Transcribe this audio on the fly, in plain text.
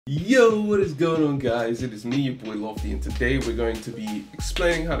Yo, what is going on, guys? It is me, your boy Lofty, and today we're going to be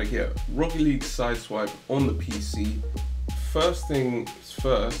explaining how to get Rocket League Sideswipe on the PC. First things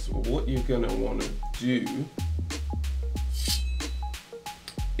first, what you're gonna want to do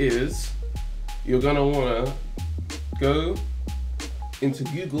is you're gonna want to go into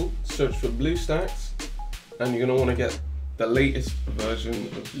Google, search for Bluestacks, and you're gonna want to get the latest version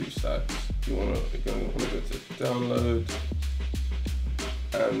of Bluestacks. You're gonna want to go to download,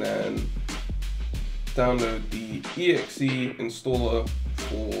 and then download the exe installer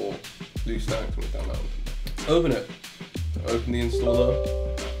for Bluestacks. Open it. Open the installer.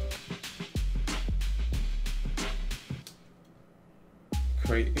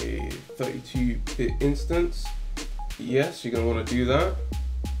 Create a 32-bit instance. Yes, you're going to want to do that.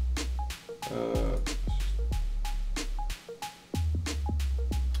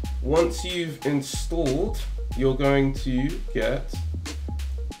 Once you've installed, you're going to get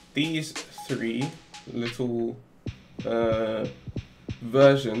these three little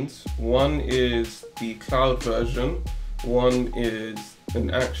versions. One is the cloud version, one is an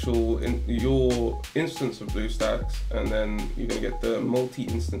actual your instance of Bluestacks, and then you're going to get the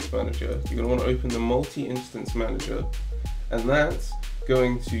multi-instance manager. You're going to want to open the multi-instance manager, and that's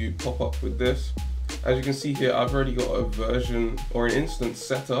going to pop up with this. As you can see here, I've already got a version or an instance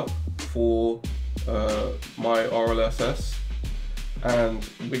set up for my RLSS. And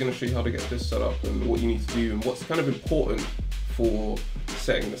we're going to show you how to get this set up and what you need to do and what's kind of important for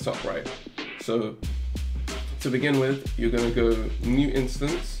setting this up right. So to begin with, you're going to go new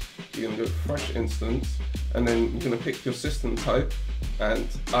instance, you're going to go fresh instance, and then you're going to pick your system type. And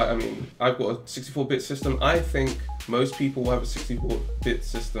I mean, I've got a 64-bit system. I think most people will have a 64-bit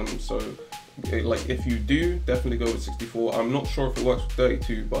system. So like if you do, definitely go with 64. I'm not sure if it works with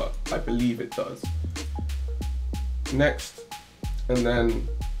 32, but I believe it does. Next. And then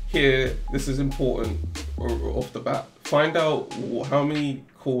here, this is important off the bat. Find out how many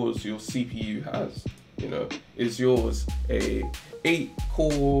cores your CPU has. You know, is yours a 8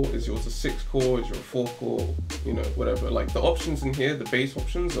 core? Is yours a 6 core? Is yours a 4 core? You know, whatever. Like the options in here, the base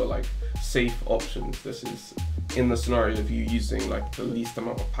options are like safe options. This is in the scenario of you using like the least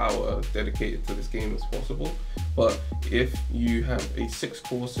amount of power dedicated to this game as possible. But if you have a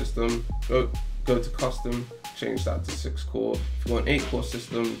 6-core system, go to custom. Change that to 6 core. If you want an 8-core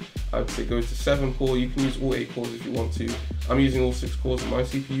system, I would say go to 7 core. You can use all 8 cores if you want to. I'm using all 6 cores on my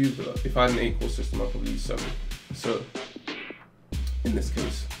CPU, but if I had an 8-core system, I'd probably use 7. So in this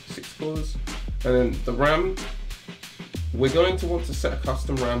case, 6 cores. And then the RAM, we're going to want to set a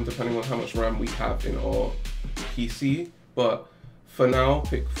custom RAM depending on how much RAM we have in our PC. But for now,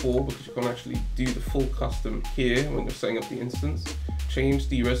 pick 4 because you can actually do the full custom here when you're setting up the instance. Change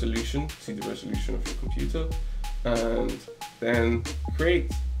the resolution to the resolution of your computer, and then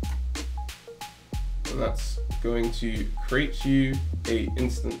create. And that's going to create you a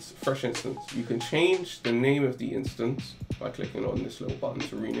instance, fresh instance. You can change the name of the instance by clicking on this little button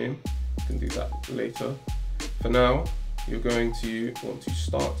to rename. You can do that later. For now, you're going to want to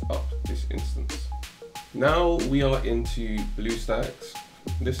start up this instance. Now we are into Bluestacks.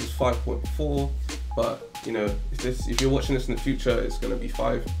 This is 5.4, but you know, if you're watching this in the future, it's going to be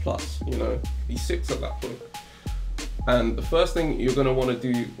 5+, you know, be 6 at that point. And the first thing you're going to want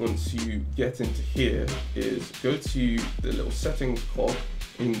to do once you get into here is go to the little settings cog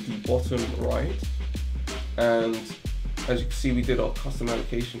in the bottom right. And as you can see, we did our custom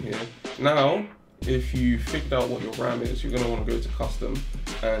allocation here. Now, if you figured out what your RAM is, you're going to want to go to custom,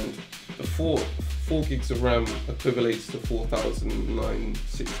 and the 4 gigs of RAM equivalates to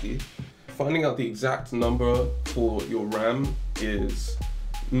 4,960. Finding out the exact number for your RAM is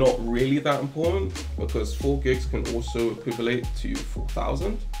not really that important because 4 gigs can also equivalent to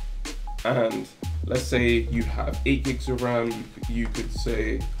 4,000. And let's say you have 8 gigs of RAM, you could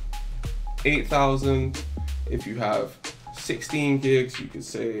say 8,000. If you have 16 gigs, you could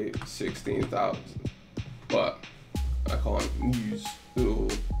say 16,000. But I can't use,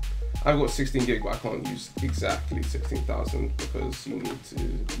 I've got 16 gig, but I can't use exactly 16,000 because you need to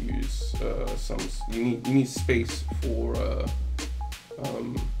use you need space for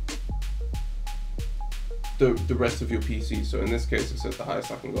the rest of your PC. So in this case, it says the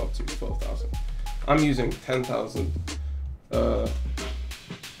highest I can go up to is 12,000. I'm using 10,000.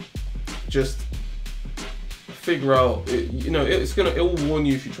 Just figure out, you know, it will warn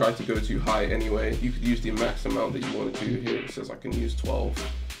you if you try to go too high anyway. You could use the max amount that you want to do. Here it says I can use 12.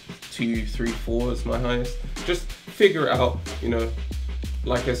 2, 3, 4 is my highest. Just figure it out, you know.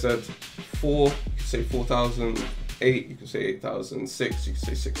 Like I said, 4, you could say 4,000, 8, you can say 8,000, 6, you can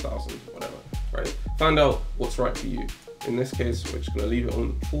say 6,000, whatever, right? Find out what's right for you. in this case, we're just going to leave it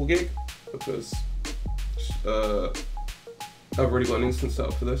on 4 gig because I've already got an instance set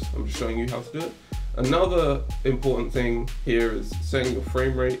up for this. I'm just showing you how to do it. Another important thing here is setting your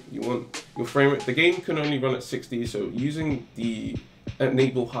frame rate. You want your frame rate, the game can only run at 60, so using the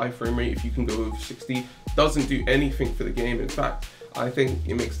enable high frame rate, if you can go over 60, doesn't do anything for the game. In fact, I think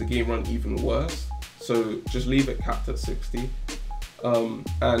it makes the game run even worse. So just leave it capped at 60.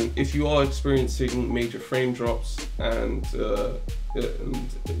 And if you are experiencing major frame drops and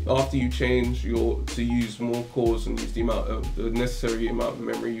after you change to use more cores and use the necessary amount of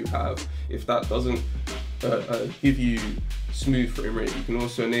memory you have, if that doesn't give you smooth frame rate, you can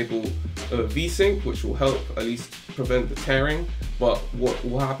also enable VSync, which will help at least prevent the tearing. But what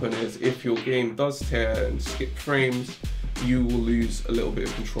will happen is if your game does tear and skip frames, you will lose a little bit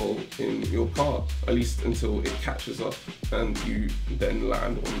of control in your car, at least until it catches up and you then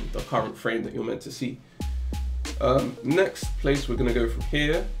land on the current frame that you're meant to see. Next place we're going to go from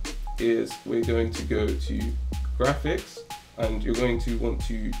here is we're going to go to graphics, and you're going to want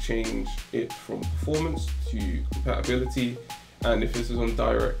to change it from performance to compatibility. And if this is on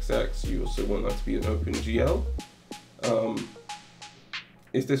DirectX, you also want that to be an OpenGL.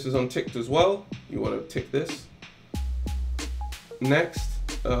 If this is unticked as well, you want to tick this. Next,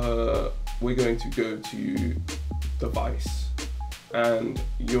 we're going to go to device, and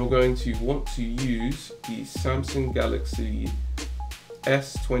you're going to want to use the Samsung Galaxy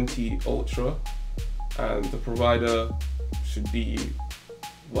S20 Ultra, and the provider should be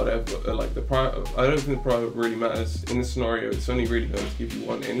whatever, like the provider. I don't think the provider really matters in this scenario. It's only really going to give you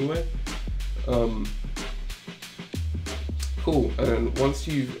one anyway. Cool, and then once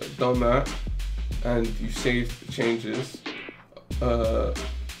you've done that and you've saved the changes,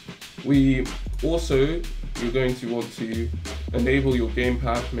 you're going to want to enable your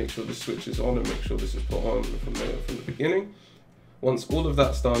gamepad, make sure the switch is on and make sure this is put on from the beginning. Once all of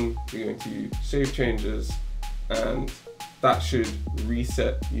that's done, you're going to save changes, and that should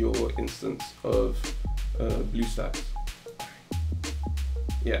reset your instance of Bluestacks.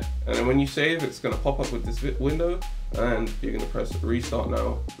 Yeah, and then when you save, it's going to pop up with this window, and you're going to press restart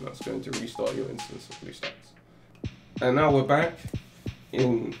now, and that's going to restart your instance of Bluestacks. And now we're back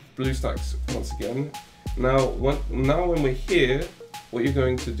in Bluestacks once again. Now when we're here, what you're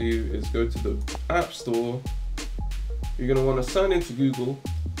going to do is go to the App Store. You're going to want to sign into Google,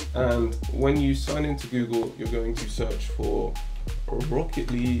 and when you sign into Google, you're going to search for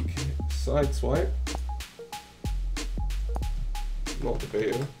Rocket League Sideswipe. Not the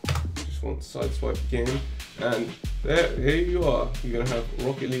beta, you just want Sideswipe game, and here you are. You're going to have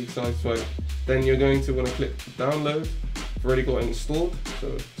Rocket League Sideswipe. Then you're going to want to click download. I've already got it installed, so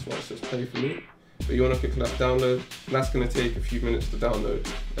that's why it says play for me. But you want to click that download, and that's going to take a few minutes to download,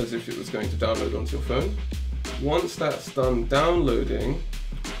 as if it was going to download onto your phone. Once that's done downloading,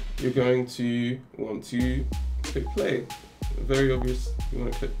 you're going to want to click play. Very obvious, you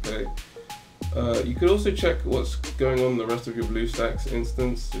want to click play. You could also check what's going on in the rest of your Bluestacks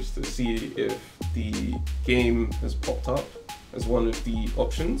instance, just to see if the game has popped up as one of the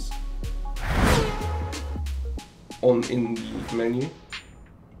options in the menu.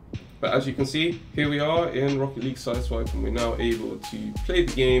 But as you can see, here we are in Rocket League Sideswipe, and we're now able to play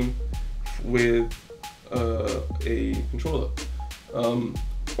the game with a controller on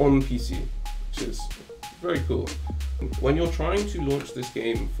PC, which is very cool. When you're trying to launch this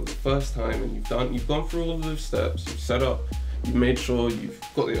game for the first time, and you've gone through all of those steps, you've set up, you've made sure you've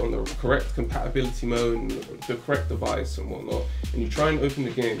got it on the correct compatibility mode and the correct device and whatnot, and you try and open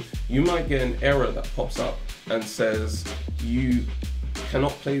the game, you might get an error that pops up and says you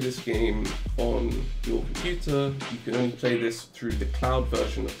cannot play this game on your computer, you can only play this through the cloud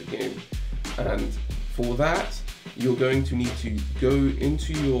version of the game. And for that, you're going to need to go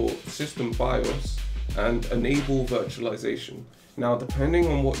into your system BIOS and enable virtualization. Now, depending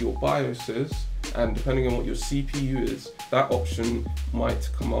on what your BIOS is and depending on what your CPU is, that option might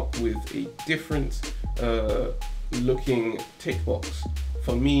come up with a different looking tick box.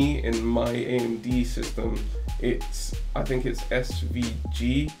 For me, in my AMD system, I think it's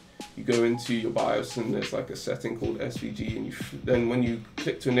SVG. You go into your BIOS and there's like a setting called SVG, and then when you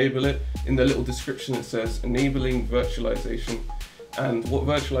click to enable it, in the little description it says enabling virtualization. And what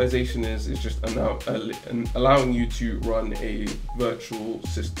virtualization is just allowing you to run a virtual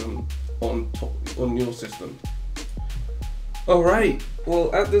system on your system. Alright,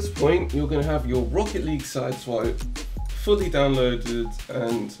 well at this point you're going to have your Rocket League Sideswipe fully downloaded,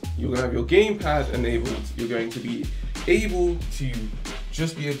 and you're going to have your gamepad enabled. You're going to be able to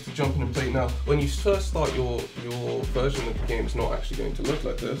just be able to jump in and play. Now, when you first start your version of the game, it's not actually going to look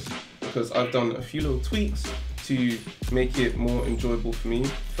like this, because I've done a few little tweaks to make it more enjoyable for me,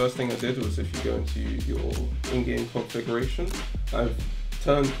 first thing I did was, if you go into your in-game configuration, I've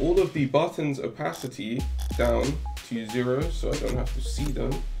turned all of the buttons opacity down to 0 so I don't have to see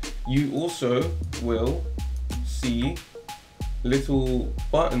them. You also will see little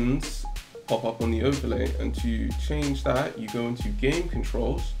buttons pop up on the overlay, and to change that you go into game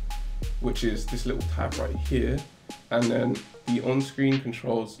controls, which is this little tab right here, and then the on-screen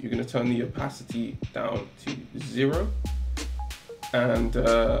controls, you're going to turn the opacity down to 0, and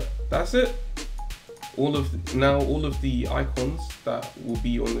that's it. All of the icons that will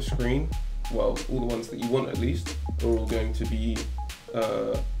be on the screen, well, all the ones that you want at least, are all going to be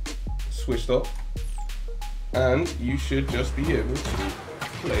switched off, and you should just be able to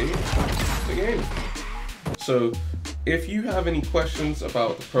play the game. So if you have any questions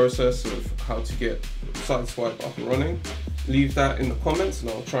about the process of how to get Sideswipe up and running, leave that in the comments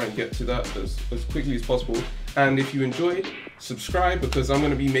and I'll try and get to that as quickly as possible. And if you enjoyed, subscribe, because I'm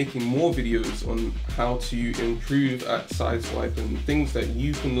going to be making more videos on how to improve at Sideswipe and things that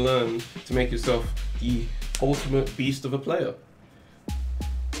you can learn to make yourself the ultimate beast of a player.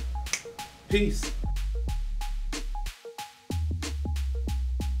 Peace.